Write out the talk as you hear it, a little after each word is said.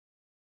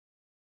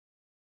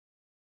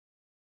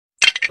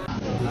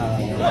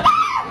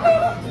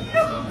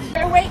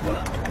Wait.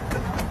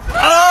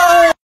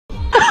 Oh!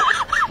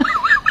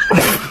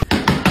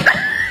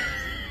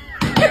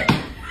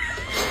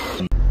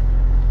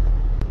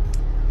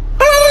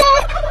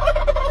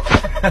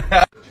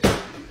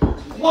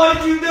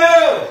 What'd you do?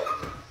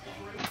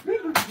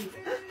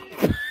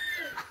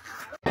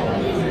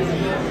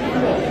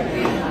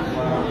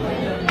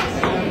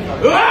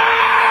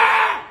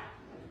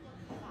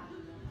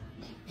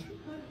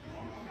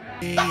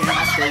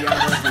 I stay out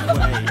of the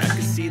way. I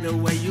can see the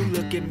way you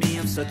look at me,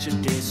 I'm such a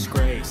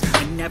disgrace.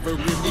 I never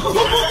really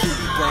asked to be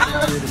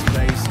brought into this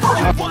place.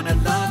 You wanna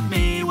love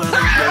me, well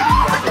then baby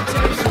I have a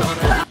taste.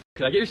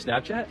 Can I get your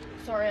Snapchat?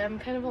 Sorry, I'm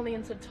kind of only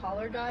into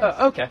taller guys.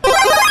 Okay. Let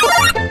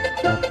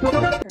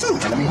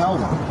me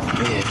hold on.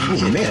 Yeah,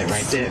 you made it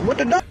right there. What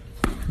the dog?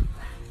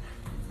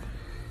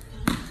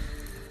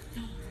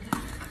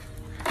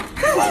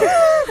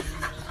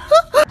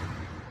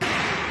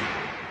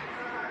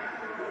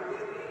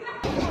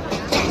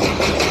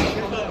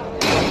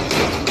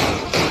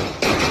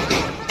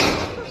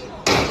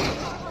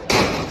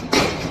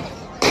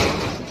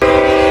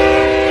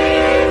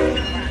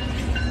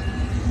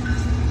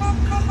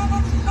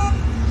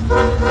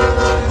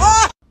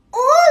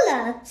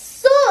 Hola,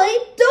 soy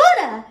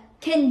Dora.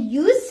 Can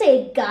you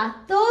say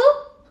gato?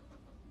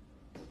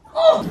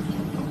 Oh.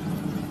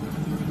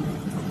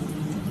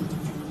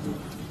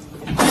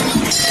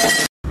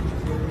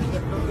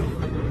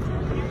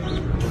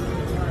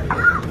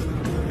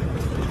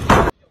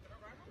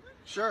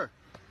 Sure.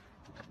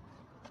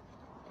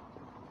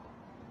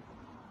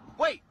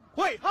 Wait,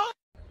 huh?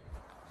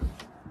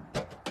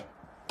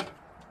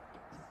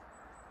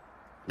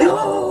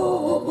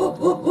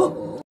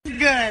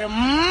 Good,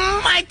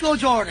 Michael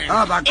Jordan.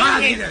 Oh my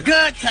God, it is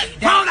good to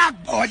hold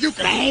up, boy. You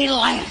can say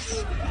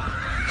less.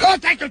 Go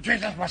take your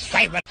Jesus for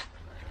saving.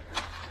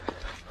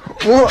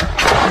 What?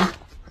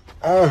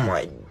 Oh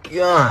my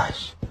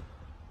gosh.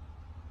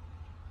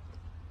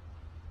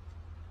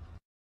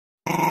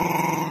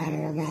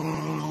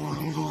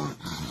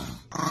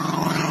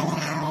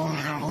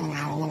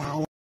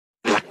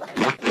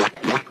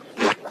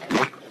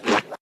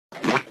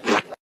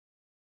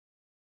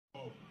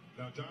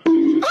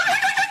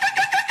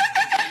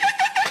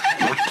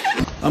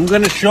 I'm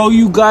gonna show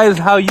you guys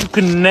how you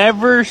can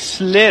never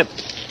slip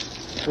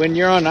when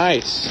you're on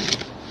ice.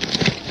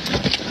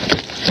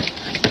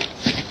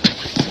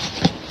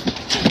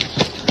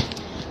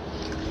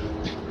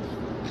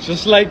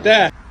 Just like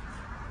that.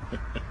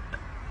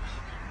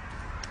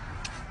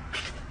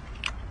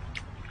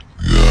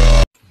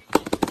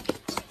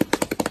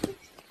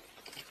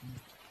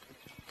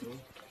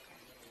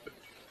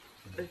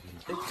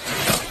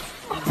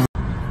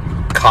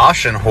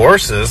 Caution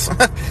horses.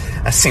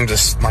 That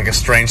seems like a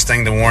strange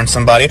thing to warn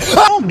somebody.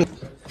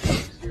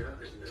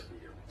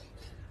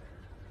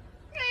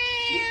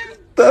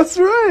 That's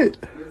right.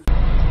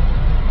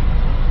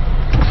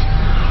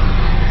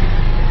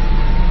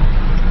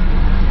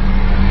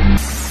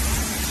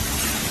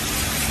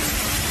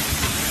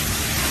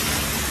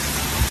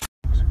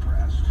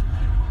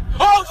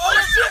 Oh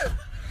shit!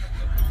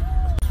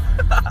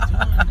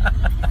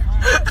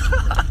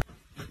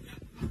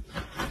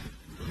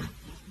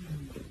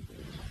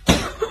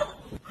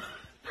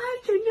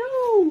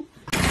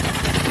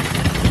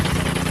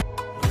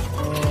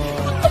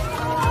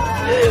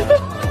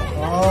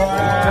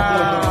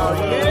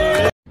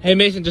 Hey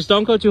Mason, just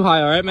don't go too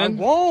high, alright man?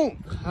 I won't.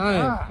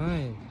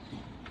 Fine.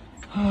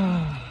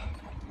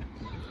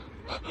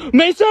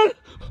 Mason!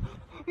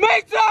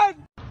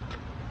 Mason!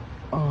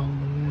 Oh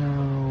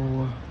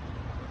no.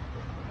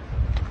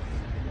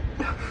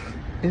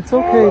 It's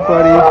okay,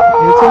 buddy.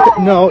 It's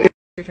okay. No, it's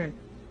your turn.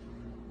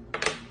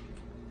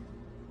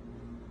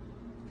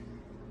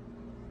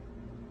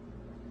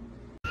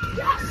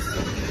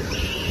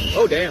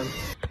 Oh, damn.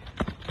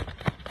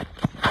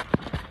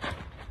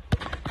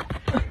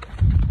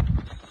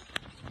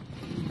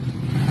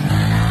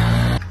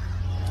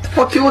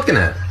 What you looking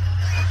at?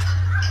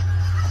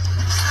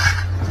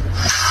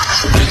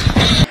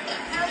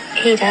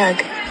 Hey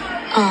Doug,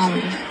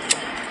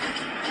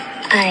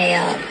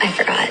 I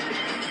forgot.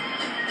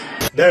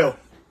 Dale.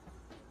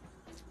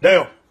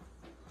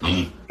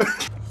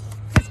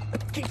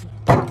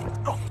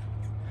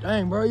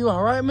 Dang bro, you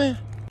alright man?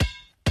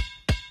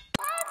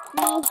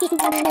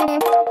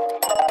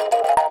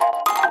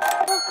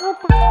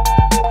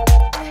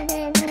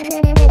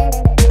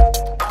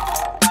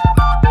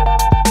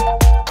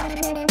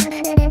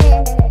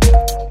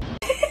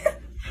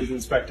 He's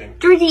inspecting.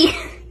 Dirty.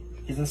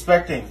 He's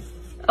inspecting.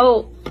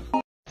 Oh.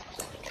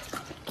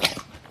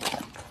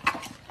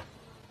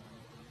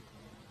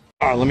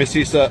 Alright, let me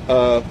see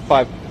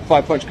five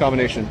punch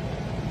combination.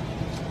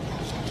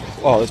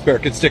 Oh, this bear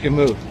can stick and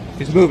move.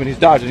 He's moving, he's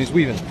dodging, he's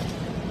weaving.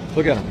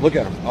 Look at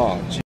him.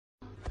 Oh, gee.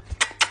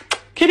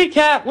 Kitty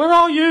cat, where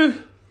are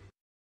you?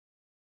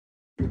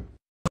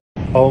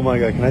 Oh my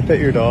God, can I pet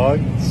your dog?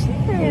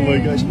 Oh my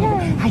gosh.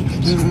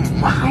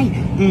 Hi.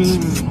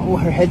 Oh,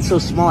 her head's so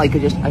small. I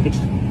could just.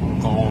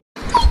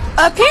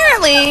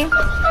 Apparently,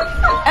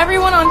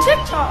 everyone on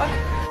TikTok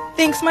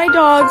thinks my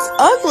dog's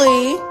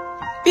ugly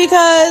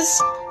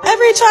because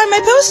every time I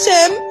post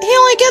him, he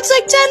only gets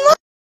like 10 likes.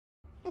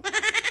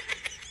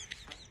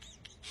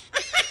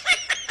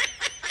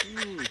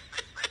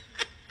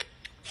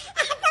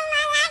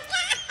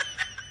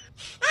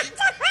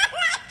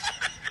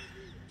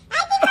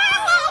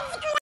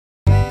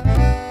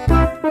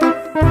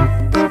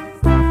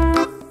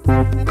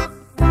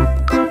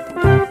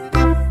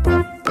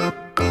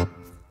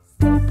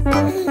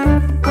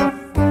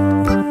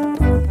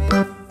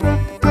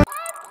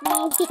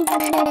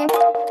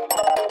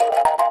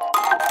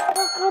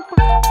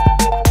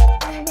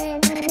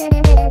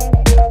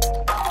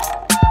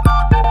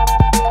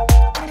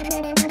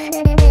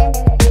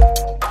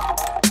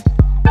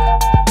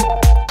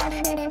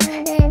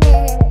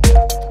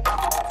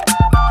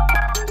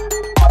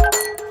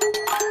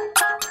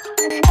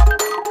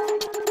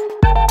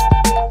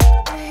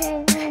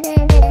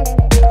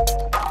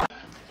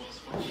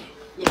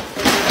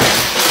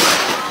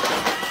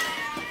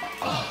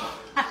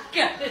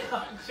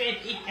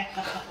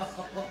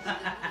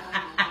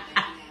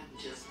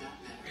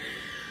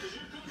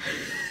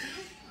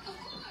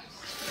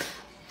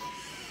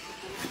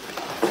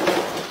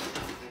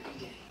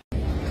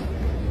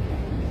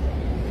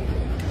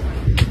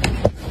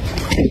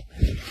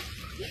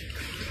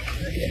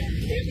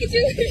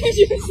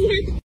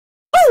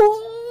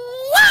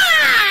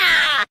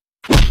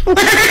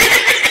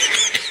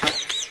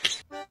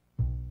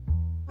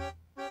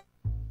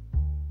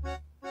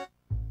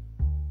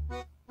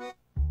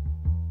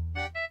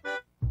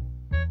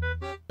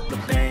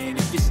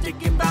 If you're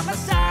sticking by my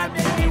side,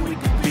 maybe we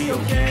could be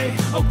okay.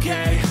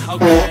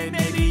 Okay,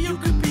 maybe you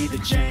could be the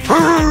change.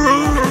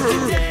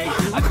 Today,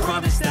 I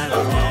promise that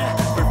I'll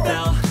never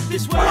felt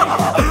this way.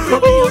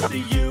 I'm really up to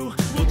you.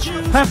 We'll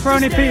choose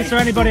pepperoni pizza,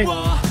 anybody?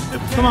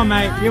 Come on,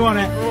 mate. You want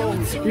it?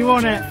 You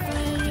want it?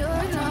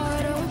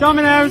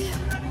 Domino's.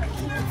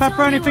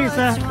 Pepperoni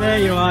pizza. There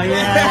you are.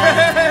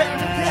 Yeah.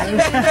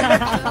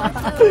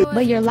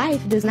 But your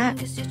life does not.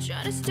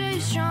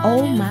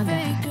 Oh my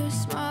God.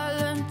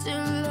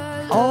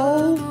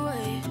 Oh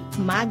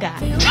my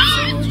God.